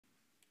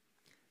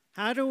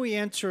How do we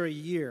enter a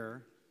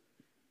year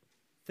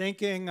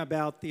thinking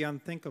about the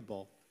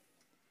unthinkable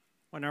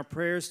when our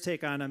prayers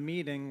take on a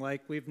meaning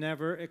like we've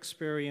never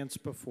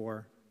experienced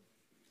before?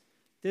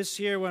 This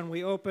year, when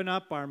we open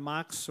up our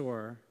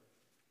Machzor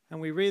and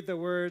we read the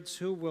words,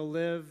 who will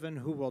live and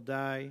who will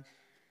die,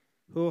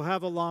 who will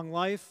have a long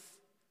life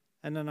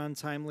and an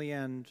untimely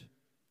end,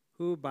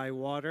 who by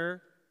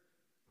water,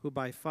 who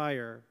by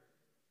fire,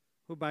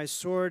 who by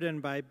sword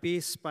and by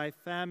beast, by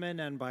famine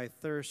and by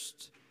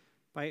thirst,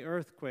 by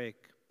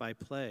earthquake, by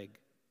plague.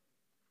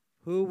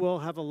 Who will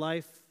have a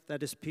life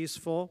that is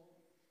peaceful?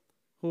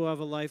 Who will have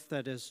a life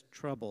that is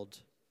troubled?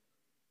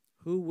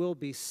 Who will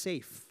be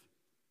safe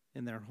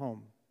in their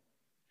home?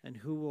 And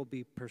who will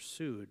be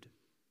pursued?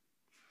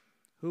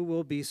 Who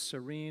will be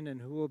serene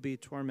and who will be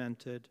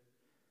tormented?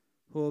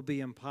 Who will be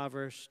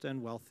impoverished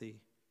and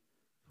wealthy?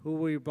 Who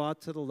will be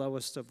brought to the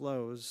lowest of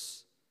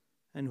lows?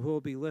 And who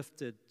will be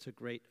lifted to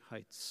great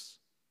heights?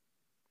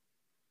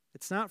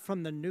 It's not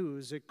from the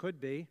news, it could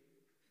be.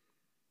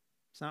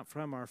 It's not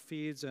from our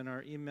feeds and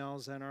our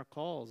emails and our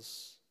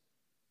calls.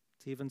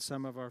 It's even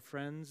some of our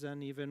friends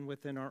and even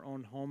within our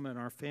own home and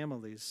our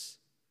families.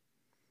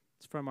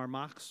 It's from our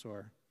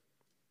Machzor,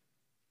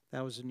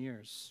 1,000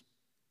 years.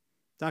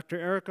 Dr.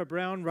 Erica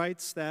Brown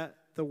writes that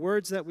the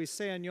words that we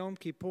say on Yom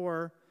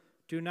Kippur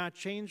do not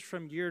change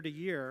from year to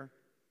year,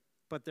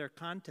 but their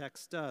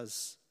context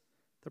does.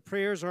 The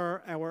prayers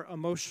are our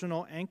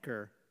emotional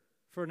anchor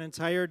for an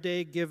entire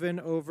day given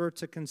over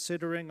to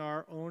considering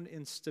our own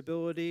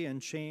instability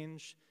and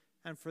change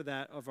and for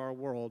that of our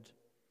world.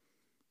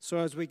 So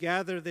as we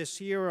gather this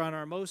year on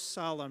our most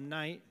solemn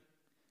night,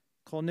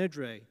 Kol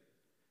Nidre,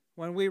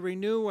 when we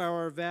renew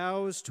our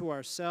vows to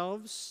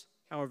ourselves,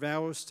 our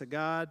vows to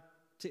God,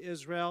 to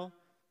Israel,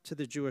 to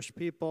the Jewish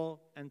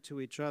people, and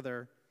to each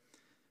other,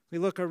 we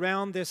look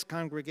around this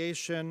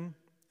congregation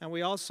and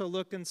we also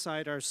look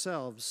inside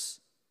ourselves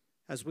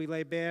as we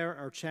lay bare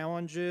our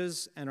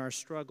challenges and our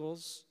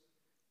struggles,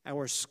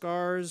 our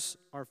scars,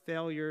 our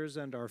failures,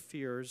 and our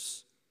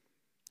fears,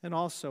 and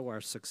also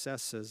our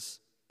successes,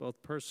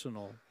 both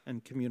personal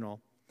and communal.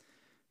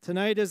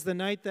 Tonight is the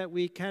night that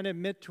we can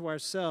admit to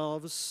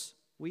ourselves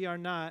we are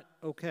not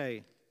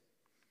okay.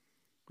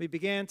 We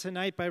began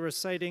tonight by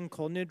reciting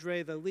Kol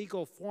Nidre, the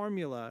legal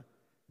formula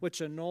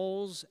which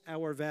annuls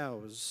our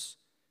vows,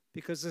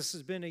 because this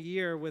has been a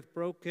year with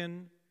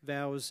broken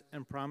vows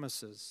and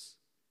promises.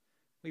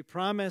 We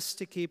promise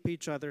to keep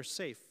each other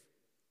safe.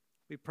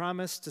 We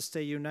promise to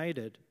stay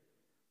united.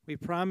 We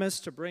promise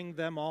to bring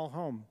them all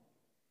home.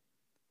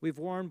 We've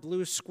worn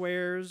blue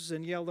squares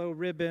and yellow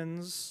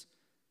ribbons,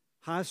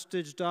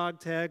 hostage dog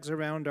tags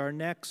around our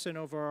necks and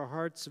over our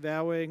hearts,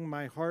 vowing,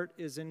 my heart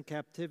is in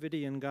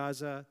captivity in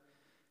Gaza.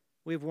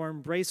 We've worn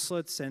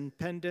bracelets and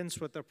pendants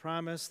with the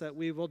promise that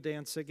we will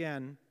dance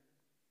again.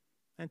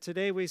 And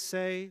today we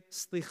say,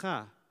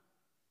 Slicha,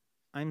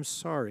 I'm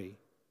sorry.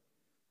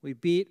 We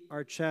beat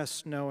our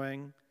chest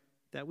knowing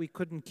that we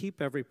couldn't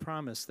keep every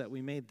promise that we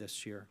made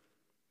this year.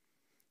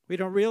 We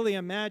don't really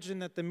imagine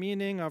that the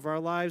meaning of our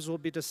lives will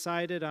be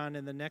decided on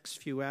in the next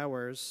few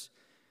hours.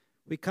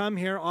 We come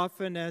here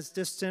often as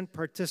distant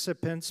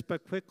participants,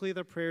 but quickly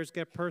the prayers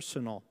get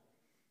personal.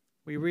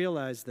 We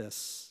realize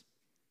this,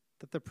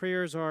 that the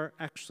prayers are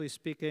actually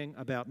speaking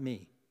about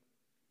me.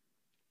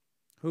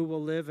 Who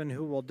will live and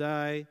who will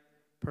die?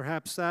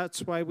 Perhaps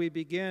that's why we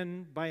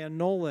begin by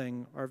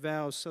annulling our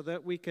vows so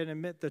that we can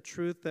admit the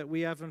truth that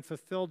we haven't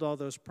fulfilled all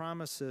those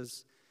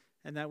promises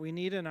and that we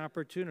need an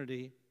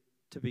opportunity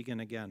to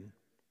begin again.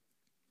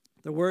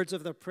 The words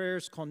of the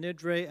prayers Kol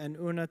Nidre and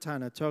Una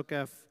Tana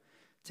Tokef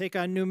take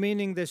on new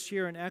meaning this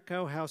year and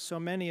echo how so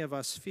many of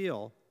us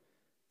feel.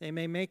 They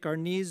may make our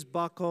knees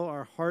buckle,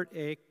 our heart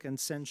ache, and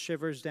send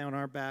shivers down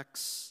our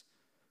backs.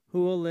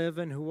 Who will live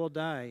and who will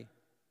die?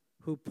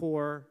 Who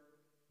poor,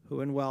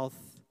 who in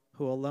wealth?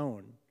 Who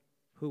alone,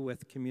 who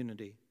with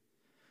community,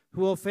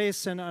 who will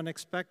face an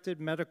unexpected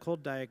medical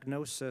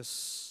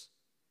diagnosis,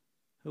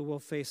 who will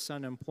face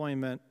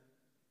unemployment,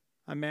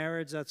 a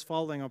marriage that's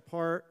falling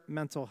apart,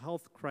 mental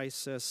health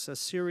crisis, a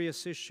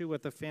serious issue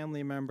with a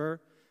family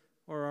member,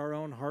 or our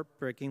own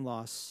heartbreaking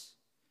loss.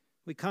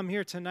 We come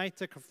here tonight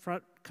to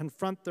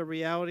confront the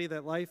reality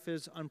that life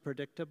is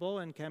unpredictable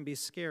and can be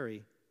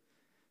scary,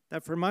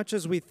 that for much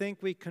as we think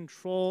we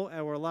control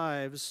our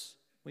lives,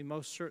 we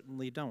most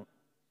certainly don't.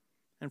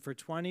 And for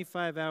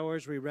 25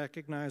 hours, we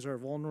recognize our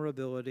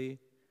vulnerability,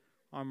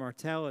 our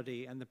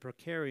mortality, and the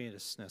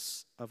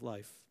precariousness of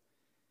life.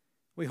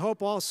 We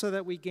hope also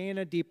that we gain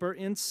a deeper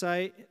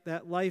insight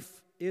that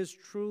life is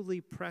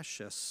truly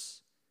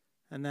precious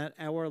and that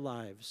our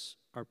lives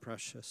are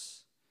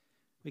precious.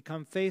 We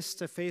come face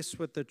to face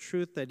with the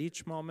truth that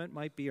each moment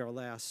might be our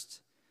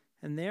last,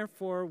 and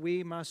therefore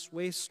we must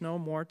waste no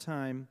more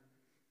time.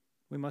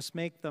 We must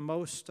make the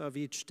most of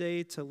each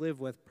day to live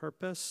with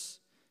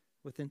purpose,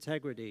 with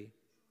integrity,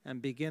 and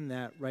begin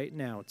that right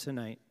now,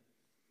 tonight.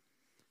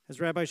 As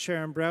Rabbi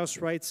Sharon Brous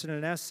writes in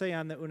an essay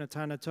on the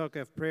Unatana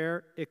Tokef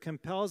prayer, it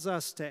compels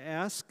us to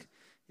ask,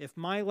 if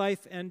my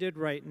life ended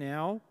right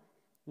now,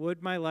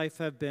 would my life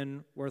have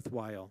been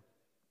worthwhile?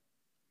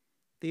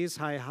 These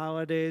high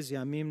holidays,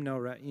 Yamim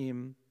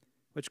Noraim,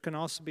 which can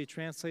also be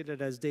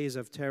translated as days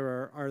of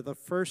terror, are the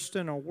first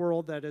in a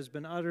world that has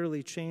been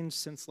utterly changed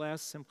since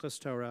last Simchas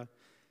Torah,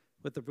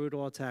 with the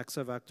brutal attacks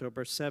of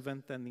October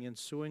 7th and the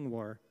ensuing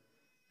war,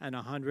 and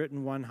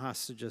 101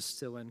 hostages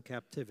still in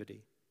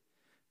captivity.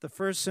 The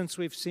first since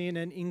we've seen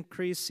an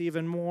increase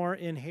even more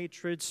in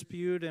hatred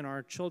spewed in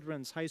our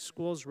children's high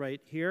schools right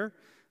here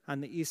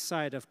on the east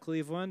side of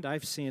Cleveland.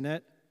 I've seen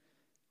it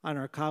on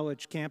our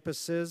college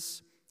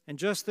campuses. And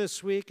just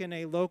this week in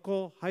a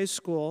local high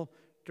school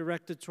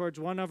directed towards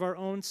one of our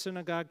own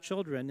synagogue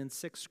children in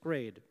 6th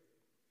grade.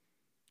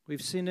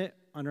 We've seen it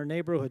on our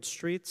neighborhood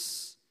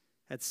streets,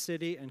 at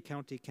city and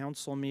county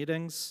council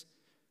meetings.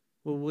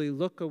 Will we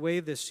look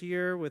away this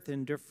year with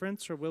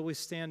indifference, or will we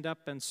stand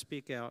up and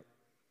speak out?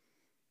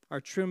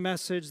 Our true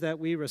message that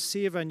we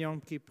receive on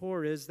Yom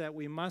Kippur is that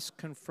we must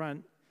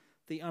confront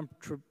the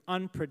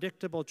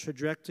unpredictable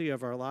trajectory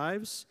of our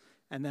lives,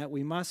 and that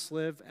we must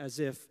live as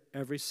if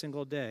every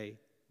single day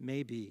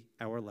may be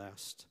our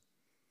last.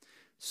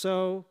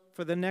 So,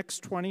 for the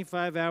next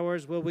 25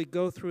 hours, will we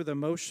go through the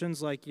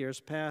motions like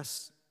years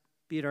past,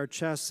 beat our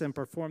chests, and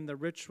perform the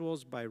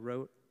rituals by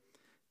rote,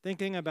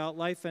 thinking about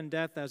life and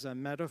death as a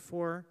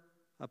metaphor,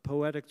 a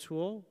poetic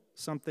tool,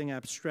 something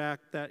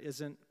abstract that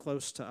isn't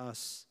close to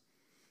us?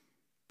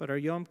 But our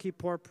Yom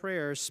Kippur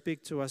prayers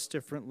speak to us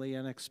differently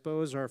and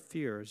expose our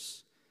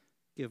fears,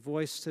 give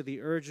voice to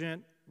the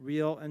urgent,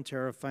 real, and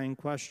terrifying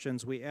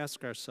questions we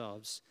ask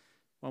ourselves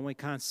when we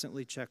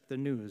constantly check the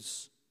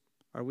news.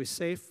 Are we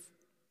safe?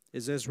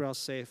 Is Israel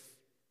safe?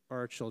 Are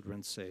our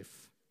children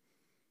safe?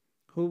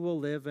 Who will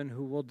live and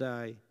who will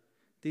die?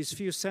 These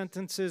few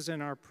sentences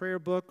in our prayer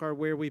book are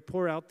where we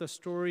pour out the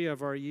story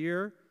of our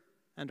year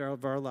and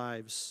of our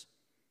lives.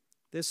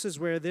 This is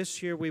where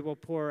this year we will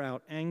pour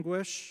out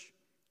anguish,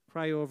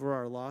 cry over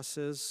our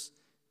losses,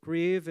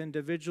 grieve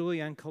individually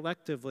and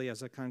collectively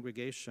as a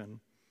congregation.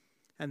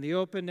 And the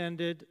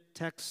open-ended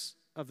text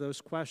of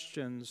those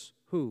questions,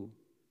 who,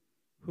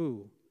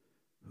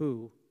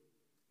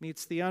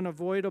 meets the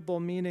unavoidable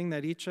meaning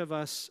that each of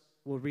us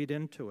will read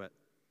into it.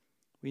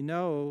 We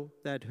know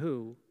that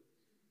who,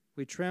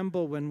 we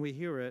tremble when we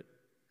hear it,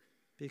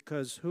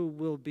 because who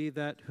will be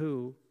that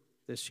who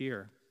this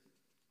year?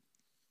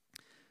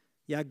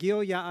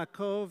 Yagil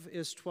Yaakov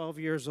is 12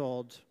 years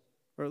old,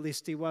 or at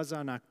least he was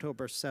on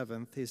October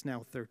 7th. He's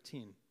now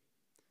 13.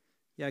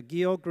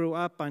 Yagil grew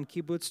up on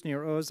Kibbutz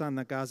Nir Oz on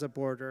the Gaza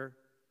border.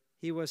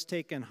 He was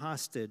taken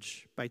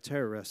hostage by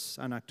terrorists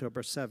on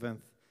October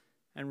 7th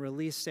and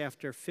released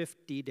after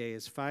 50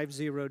 days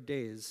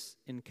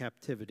in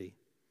captivity.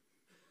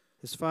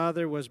 His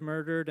father was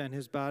murdered, and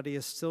his body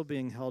is still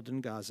being held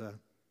in Gaza.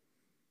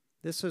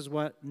 This is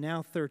what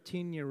now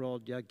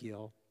 13-year-old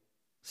Yagil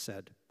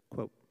said,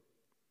 quote,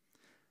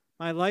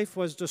 "My life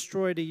was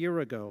destroyed a year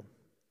ago.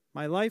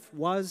 My life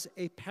was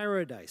a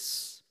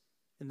paradise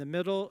in the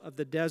middle of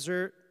the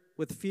desert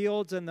with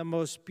fields and the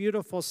most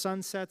beautiful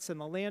sunsets in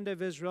the land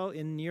of Israel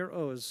in Nir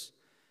Oz.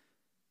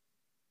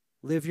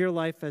 Live your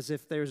life as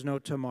if there's no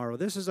tomorrow."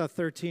 This is a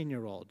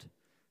 13-year-old.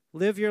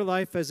 Live your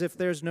life as if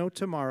there's no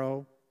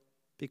tomorrow,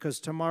 because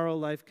tomorrow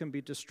life can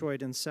be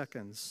destroyed in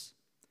seconds.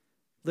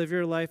 Live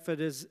your life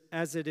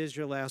as it is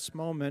your last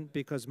moment,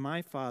 because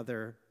my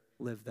father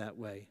lived that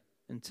way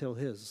until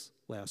his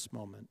last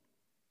moment.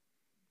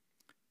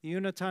 The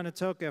Unatana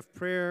Tokef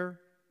prayer,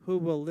 who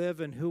will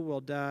live and who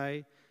will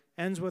die,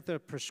 ends with a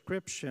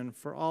prescription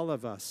for all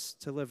of us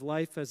to live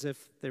life as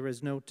if there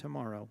is no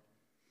tomorrow.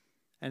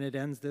 And it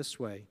ends this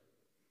way: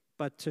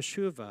 but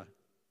teshuvah,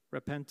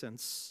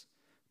 repentance,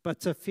 but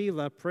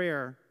tefillah,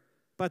 prayer,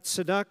 but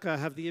tzedakah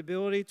have the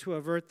ability to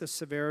avert the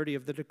severity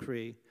of the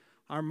decree.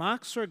 Our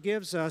Machzor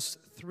gives us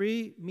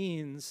 3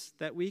 means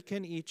that we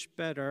can each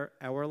better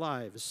our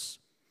lives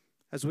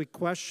as we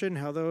question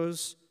how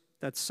those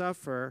that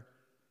suffer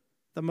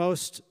the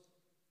most,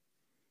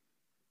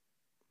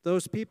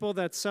 those people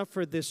that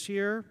suffered this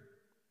year,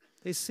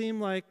 they seem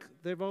like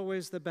they're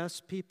always the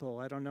best people.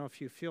 I don't know if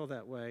you feel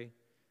that way.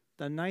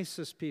 The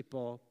nicest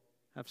people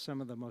have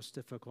some of the most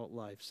difficult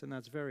lives, and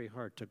that's very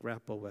hard to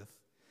grapple with.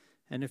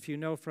 And if you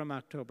know from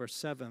October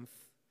 7th,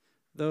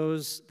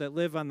 those that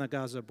live on the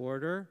Gaza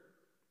border,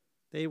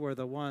 they were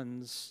the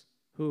ones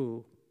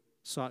who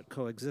sought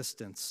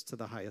coexistence to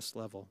the highest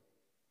level.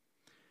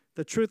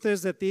 The truth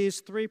is that these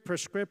 3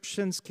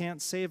 prescriptions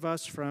can't save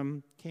us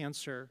from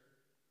cancer.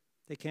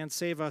 They can't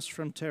save us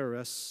from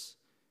terrorists.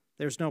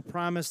 There's no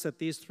promise that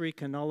these 3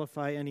 can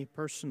nullify any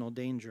personal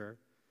danger.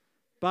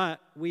 But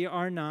we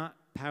are not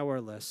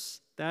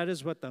powerless. That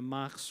is what the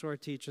Machzor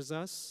teaches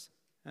us,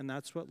 and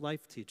that's what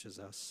life teaches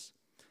us.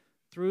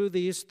 Through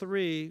these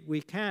 3,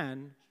 we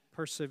can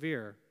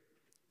persevere.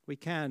 We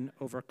can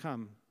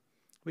overcome.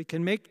 We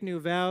can make new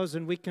vows,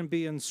 and we can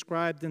be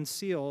inscribed and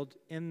sealed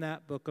in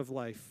that book of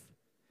life.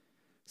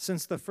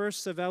 Since the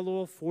first of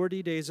Elul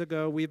 40 days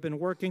ago, we've been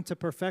working to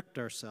perfect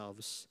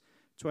ourselves,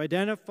 to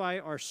identify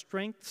our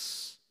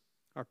strengths,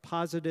 our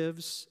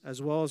positives,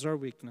 as well as our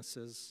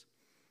weaknesses.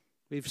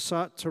 We've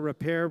sought to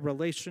repair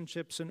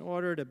relationships in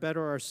order to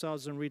better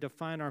ourselves and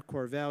redefine our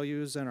core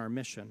values and our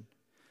mission.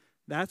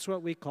 That's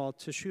what we call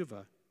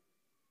teshuvah.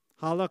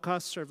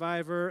 Holocaust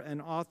survivor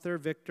and author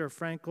Viktor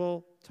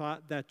Frankl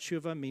taught that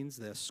teshuvah means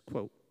this,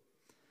 quote,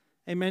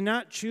 "I may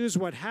not choose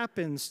what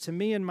happens to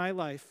me in my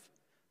life,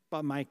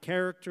 but my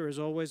character is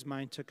always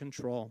mine to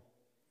control.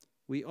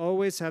 We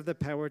always have the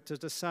power to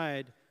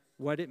decide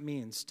what it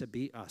means to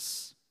be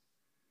us."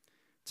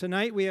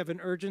 Tonight, we have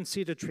an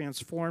urgency to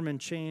transform and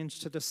change,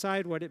 to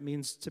decide what it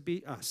means to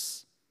be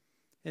us.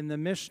 In the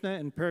Mishnah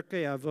in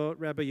Pirkei Avot,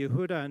 Rabbi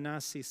Yehuda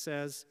Hanasi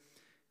says,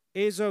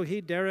 "Ezo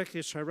hi derech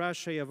yeshara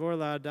sheyavor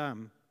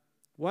la'adam."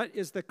 What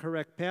is the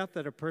correct path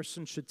that a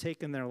person should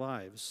take in their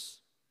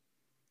lives?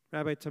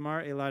 Rabbi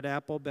Tamar Elad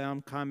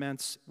Applebaum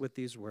comments with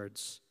these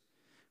words,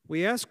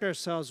 "We ask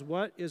ourselves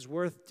what is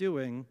worth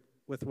doing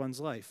with one's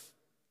life.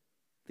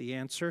 The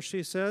answer,"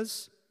 she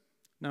says,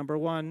 number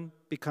 1,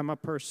 become a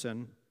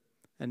person,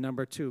 and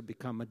number 2,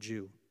 become a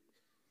Jew.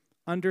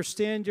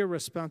 Understand your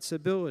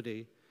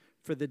responsibility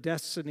for the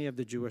destiny of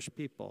the Jewish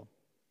people.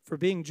 For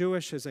being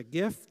Jewish is a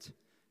gift,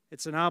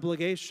 it's an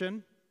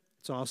obligation,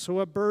 it's also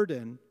a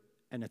burden,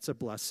 and it's a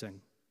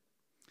blessing.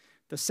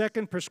 The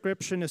second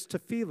prescription is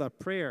tefillah,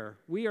 prayer.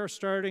 We are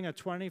starting a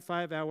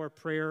 25-hour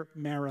prayer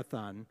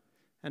marathon,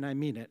 and I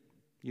mean it.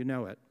 You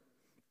know it.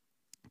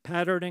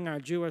 Patterning our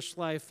Jewish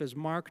life is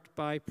marked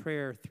by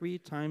prayer 3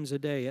 times a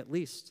day, at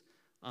least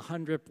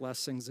 100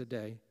 blessings a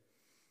day.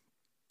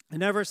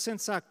 And ever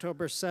since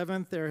October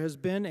 7th, there has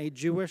been a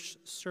Jewish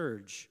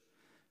surge,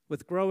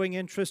 with growing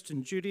interest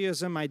in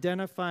Judaism,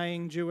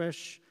 identifying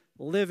Jewish,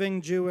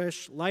 living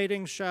Jewish,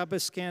 lighting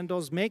Shabbos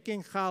candles,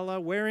 making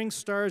challah, wearing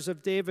Stars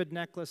of David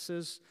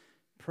necklaces,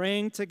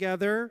 praying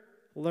together,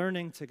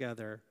 learning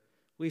together.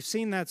 We've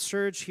seen that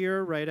surge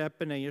here right at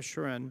B'nai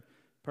Yeshurun.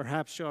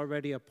 Perhaps you're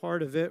already a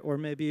part of it, or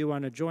maybe you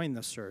want to join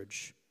the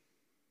surge.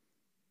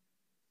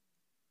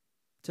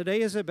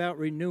 Today is about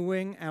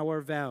renewing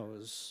our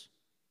vows,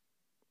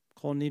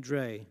 Kol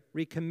Nidre,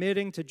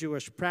 recommitting to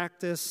Jewish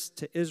practice,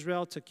 to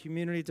Israel, to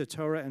community, to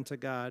Torah, and to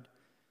God.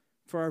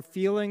 For our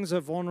feelings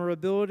of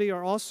vulnerability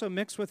are also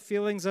mixed with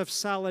feelings of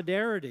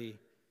solidarity.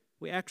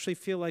 We actually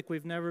feel like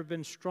we've never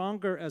been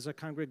stronger as a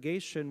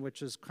congregation,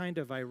 which is kind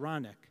of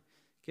ironic,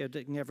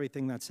 given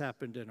everything that's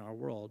happened in our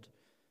world.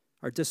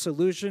 Our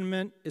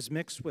disillusionment is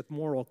mixed with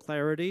moral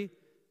clarity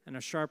and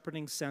a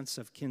sharpening sense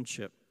of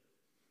kinship.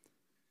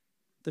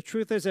 The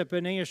truth is, at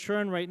B'nai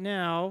Yeshurun right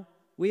now,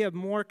 we have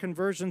more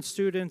conversion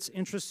students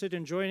interested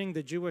in joining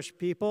the Jewish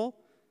people,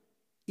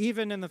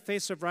 even in the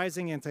face of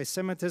rising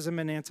anti-Semitism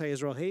and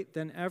anti-Israel hate,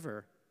 than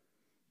ever.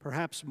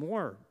 Perhaps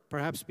more,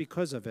 perhaps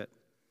because of it.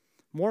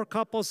 More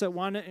couples that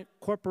want to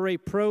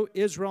incorporate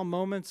pro-Israel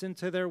moments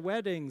into their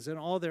weddings and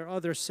all their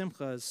other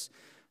simchas.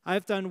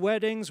 I've done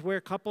weddings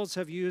where couples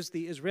have used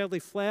the Israeli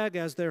flag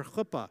as their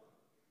chuppah.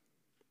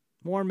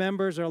 More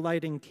members are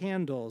lighting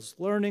candles,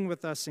 learning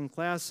with us in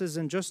classes,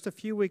 and just a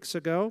few weeks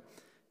ago,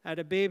 at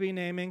a baby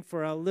naming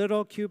for a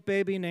little cute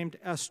baby named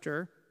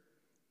Esther,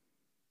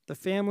 the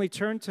family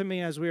turned to me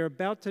as we were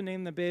about to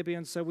name the baby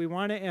and said, "We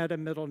want to add a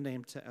middle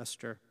name to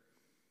Esther."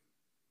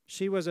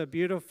 She is a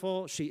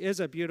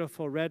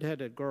beautiful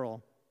redheaded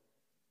girl.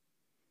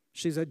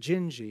 She's a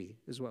gingy,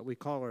 is what we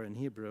call her in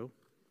Hebrew.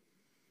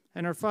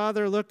 And her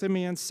father looked at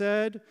me and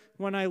said,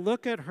 "When I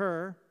look at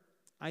her,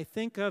 I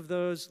think of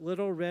those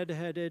little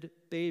redheaded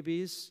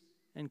babies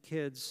and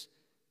kids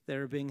that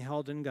are being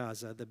held in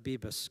Gaza, the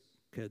Bibas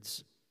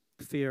kids,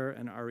 Kfir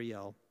and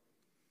Ariel.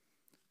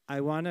 I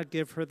want to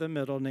give her the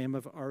middle name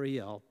of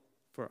Ariel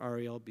for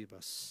Ariel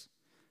Bibas."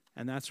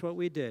 And that's what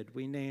we did.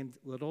 We named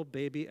little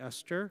baby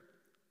Esther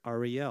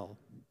Ariel,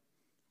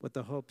 with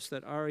the hopes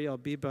that Ariel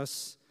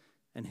Bibas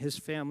and his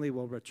family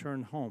will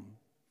return home,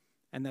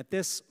 and that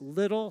this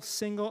little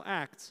single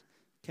act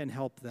can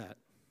help that.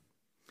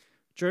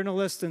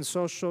 Journalist and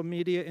social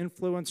media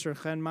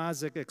influencer Chen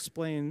Mazik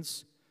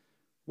explains,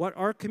 "What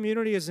our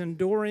community is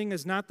enduring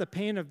is not the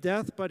pain of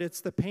death, but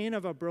it's the pain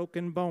of a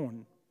broken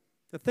bone.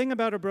 The thing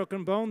about a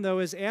broken bone, though,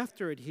 is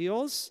after it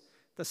heals,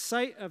 the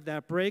site of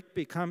that break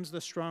becomes the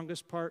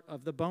strongest part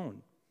of the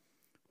bone.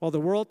 While the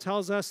world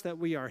tells us that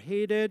we are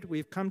hated,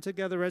 we've come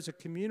together as a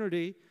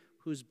community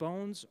whose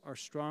bones are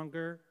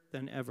stronger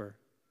than ever.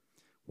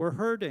 We're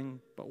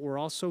hurting, but we're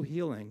also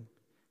healing.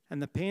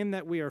 And the pain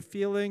that we are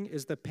feeling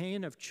is the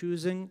pain of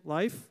choosing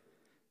life,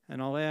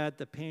 and I'll add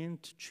the pain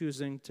to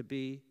choosing to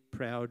be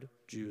proud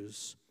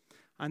Jews."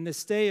 On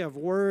this day of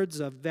words,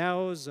 of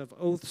vows, of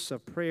oaths,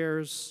 of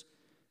prayers,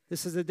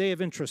 this is a day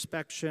of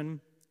introspection.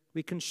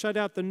 We can shut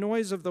out the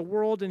noise of the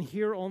world and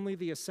hear only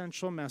the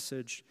essential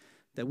message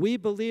that we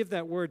believe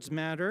that words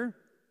matter,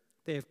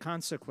 they have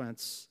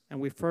consequence, and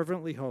we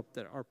fervently hope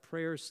that our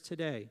prayers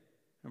today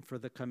and for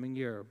the coming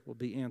year will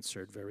be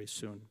answered very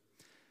soon.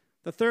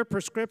 The third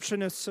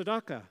prescription is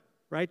tzedakah,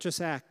 righteous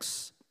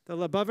acts. The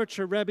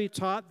Lubavitcher Rebbe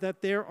taught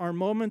that there are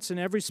moments in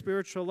every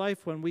spiritual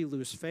life when we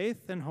lose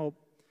faith and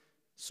hope.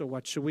 So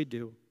what should we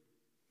do?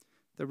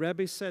 The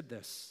Rebbe said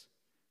this.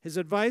 His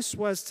advice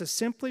was to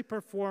simply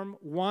perform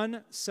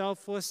one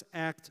selfless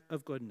act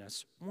of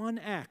goodness. One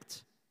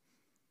act.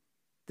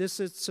 This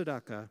is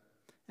tzedakah.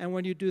 And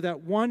when you do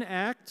that one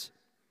act,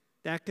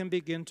 that can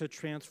begin to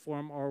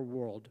transform our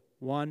world,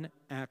 one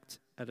act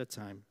at a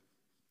time.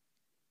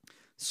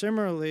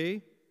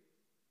 Similarly,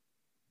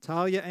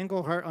 Talia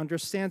Engelhardt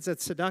understands that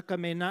tzedakah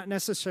may not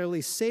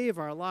necessarily save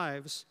our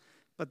lives,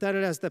 but that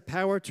it has the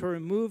power to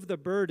remove the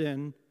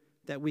burden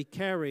that we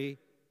carry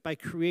by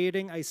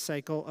creating a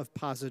cycle of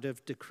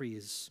positive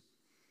decrees.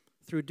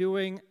 Through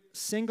doing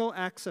single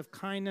acts of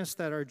kindness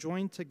that are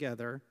joined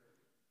together,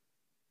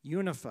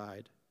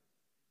 unified,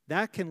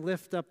 that can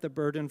lift up the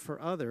burden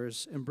for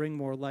others and bring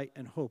more light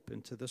and hope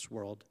into this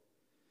world.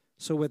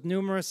 So with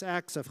numerous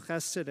acts of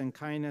chesed and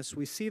kindness,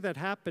 we see that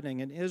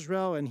happening in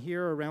Israel and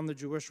here around the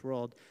Jewish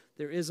world.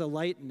 There is a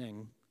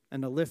lightening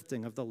and a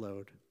lifting of the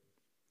load.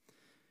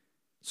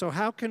 So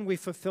how can we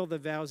fulfill the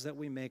vows that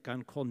we make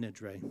on Kol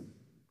Nidre?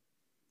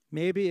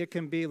 Maybe it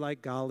can be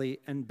like Gali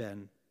and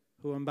Ben,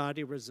 who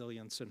embody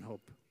resilience and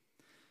hope.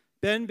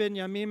 Ben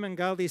Binyamin and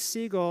Gali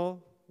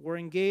Siegel were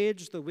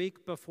engaged the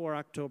week before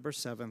October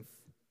 7th,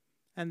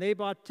 and they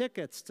bought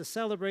tickets to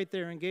celebrate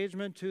their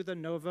engagement to the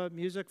Nova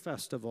Music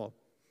Festival.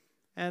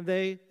 And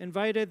they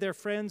invited their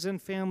friends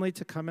and family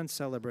to come and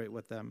celebrate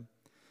with them.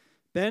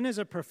 Ben is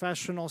a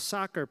professional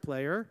soccer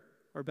player,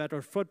 or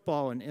better,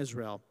 football in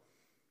Israel,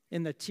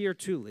 in the Tier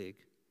 2 league.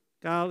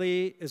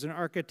 Gali is an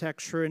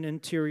architecture and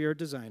interior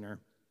designer.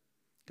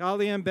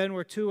 Gali and Ben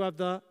were two of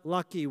the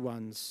lucky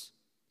ones,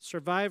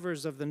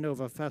 survivors of the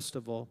Nova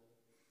Festival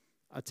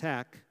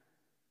attack.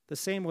 The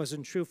same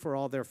wasn't true for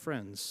all their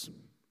friends.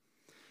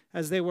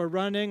 As they were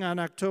running on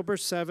October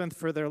 7th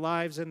for their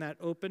lives in that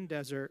open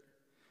desert,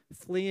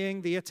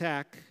 fleeing the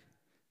attack,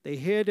 they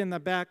hid in the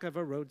back of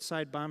a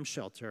roadside bomb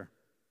shelter.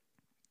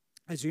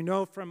 As you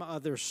know from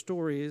other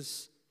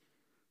stories,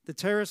 the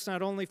terrorists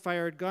not only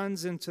fired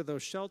guns into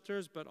those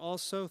shelters, but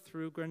also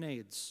threw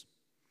grenades.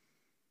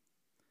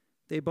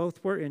 They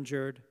both were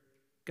injured.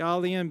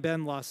 Gali and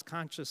Ben lost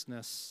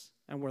consciousness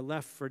and were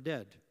left for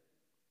dead.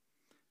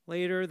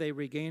 Later, they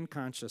regained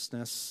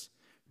consciousness,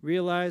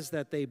 realized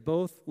that they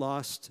both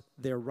lost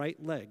their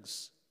right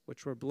legs,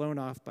 which were blown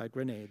off by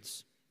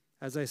grenades.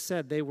 As I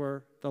said, they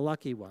were the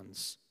lucky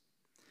ones.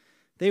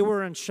 They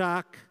were in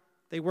shock.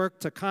 They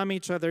worked to calm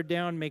each other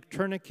down, make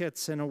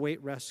tourniquets, and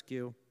await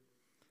rescue.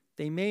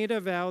 They made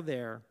a vow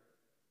there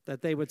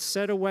that they would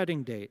set a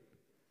wedding date.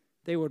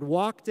 They would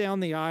walk down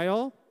the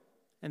aisle,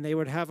 and they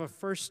would have a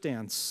first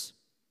dance,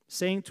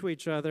 saying to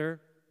each other,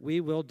 "We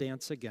will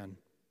dance again."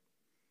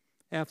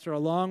 After a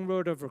long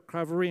road of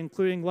recovery,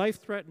 including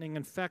life-threatening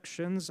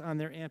infections on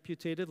their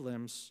amputated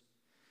limbs,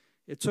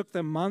 it took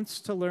them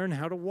months to learn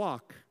how to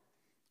walk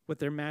with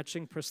their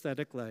matching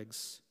prosthetic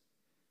legs.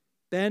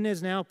 Ben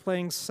is now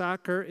playing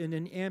soccer in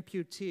an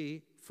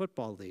amputee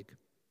football league.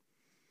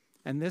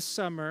 And this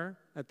summer,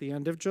 at the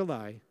end of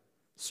July,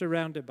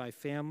 surrounded by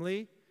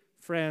family,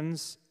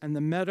 friends, and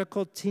the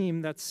medical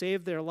team that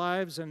saved their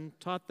lives and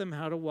taught them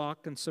how to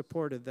walk and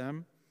supported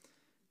them,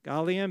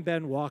 Gali and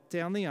Ben walked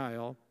down the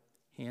aisle,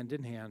 hand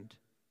in hand,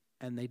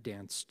 and they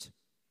danced.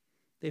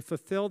 They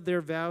fulfilled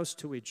their vows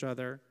to each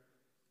other.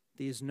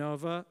 These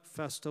Nova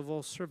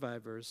Festival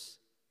survivors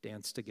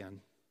danced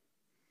again.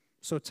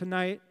 So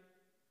tonight,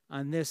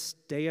 on this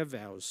day of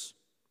vows,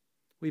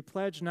 we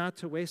pledge not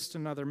to waste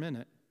another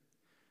minute.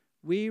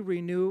 We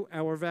renew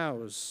our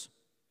vows.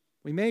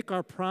 We make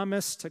our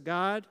promise to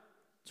God,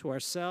 to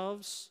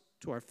ourselves,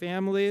 to our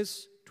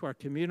families, to our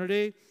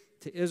community,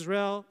 to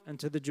Israel, and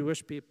to the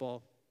Jewish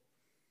people.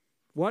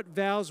 What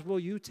vows will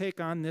you take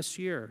on this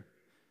year?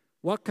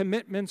 What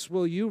commitments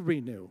will you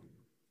renew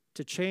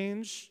to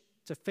change,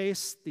 to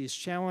face these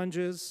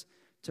challenges,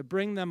 to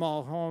bring them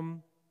all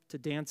home, to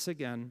dance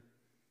again?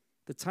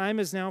 The time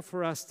is now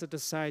for us to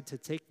decide to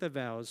take the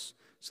vows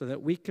so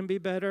that we can be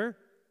better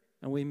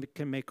and we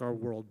can make our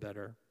world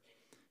better.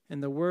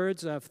 In the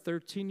words of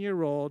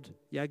 13-year-old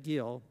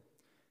Yagil,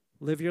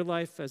 live your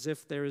life as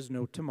if there is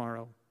no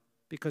tomorrow,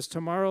 because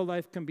tomorrow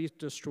life can be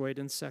destroyed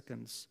in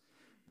seconds.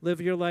 Live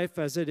your life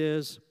as it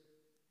is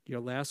your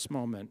last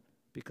moment,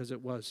 because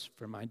it was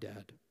for my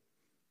dad.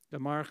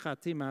 Gamar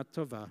Chatima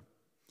Tova.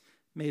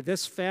 May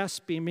this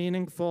fast be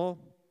meaningful.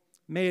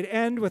 May it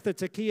end with a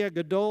Tekiah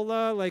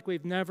Gedola like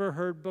we've never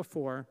heard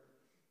before,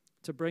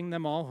 to bring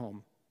them all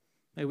home.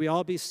 May we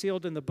all be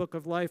sealed in the book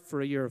of life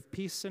for a year of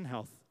peace and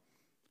health.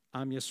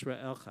 Am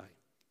Yisrael Chai.